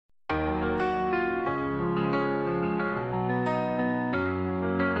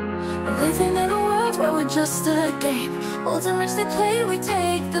Living in a world where we're just a game. Old and rich they play, we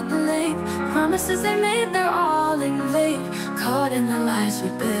take the blame. Promises they made, they're all in vain. Caught in their lies, we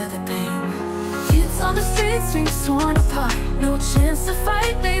bear the pain. Kids on the streets, dreams torn apart. No chance to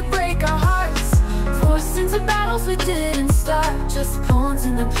fight, they break our hearts. Forced into battles we didn't start. Just pawns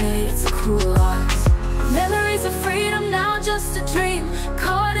in the play, it's a cruel art. Memories of freedom, now just a dream.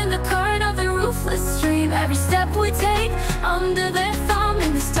 Caught in the current of the ruthless stream. Every step we take, under their thumb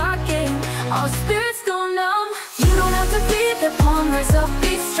in this dark game. Our spirits go numb. You don't have to be their pawn, rise up,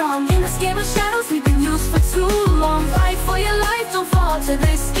 be strong. In this game of shadows, we've been used for too long. Fight for your life, don't fall to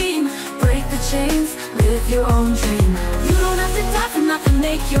their scheme. Break the chains, live your own dream. You don't have to die for nothing,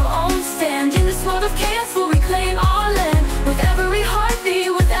 make your own stand. In this world of chaos, we'll reclaim our land. With every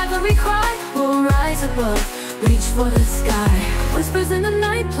heartbeat, with every cry, we'll rise above, reach for the sky. Whispers in the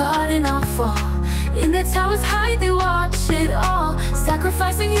night, plotting our fall. In their towers high, they watch it all.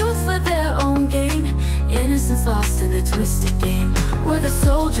 Sacrificing youth for their own gain. Innocence lost in a twisted game. We're the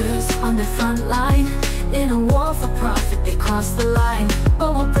soldiers on the front line. In a war for profit, they cross the line.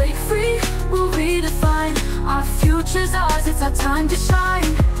 But we'll break free, we'll redefine. Our future's ours, it's our time to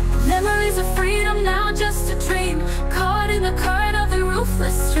shine. Memories of freedom, now just a dream. Caught in the current of the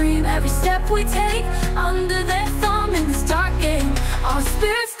ruthless stream. Every step we take, under their thumb in this dark game. Our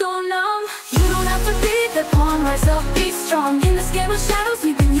spirits go numb. You don't have to be the pawn, rise up, be strong. In this game of shadows,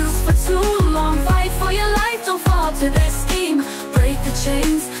 we've been used for too long. Fight for your life, don't fall to their scheme. Break the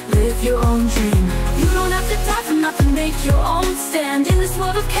chains, live your own dream. You don't have to die for nothing, make your own stand. In this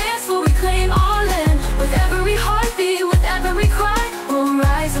world of chaos, we'll reclaim our land. With every heartbeat, with every cry, we'll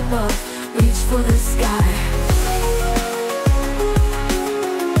rise above, reach for the sky.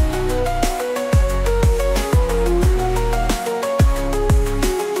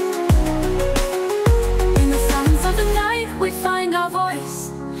 In the silence of the night, we find our voice.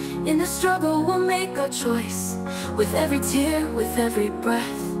 In the struggle, we'll make our choice. With every tear, with every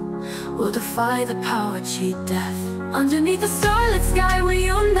breath, we'll defy the power, cheat death. Underneath the starlit sky, we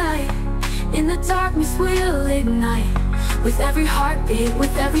unite. In the darkness, we'll ignite. With every heartbeat,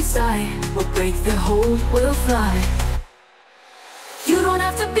 with every sigh, we'll break their hold, we'll fly. You don't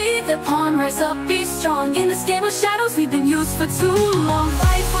have to be the pawn, rise up, be strong. In this game of shadows, we've been used for too long.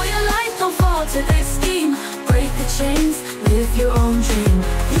 Fight for your life, don't fall to their scheme. Break the chains, live your own dream.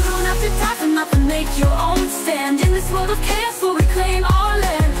 You don't have to die for nothing, make your own stand. In this world of chaos, we'll reclaim our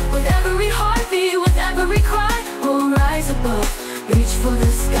land. With every heartbeat, with every cry, we'll rise above, reach for the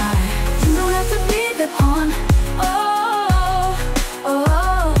sky. You don't have to be the pawn, oh, oh,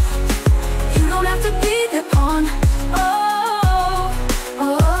 oh. You don't have to be the pawn, oh,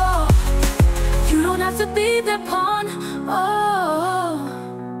 oh, oh. You don't have to be the pawn, oh.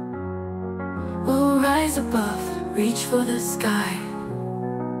 We'll rise above, reach for the sky.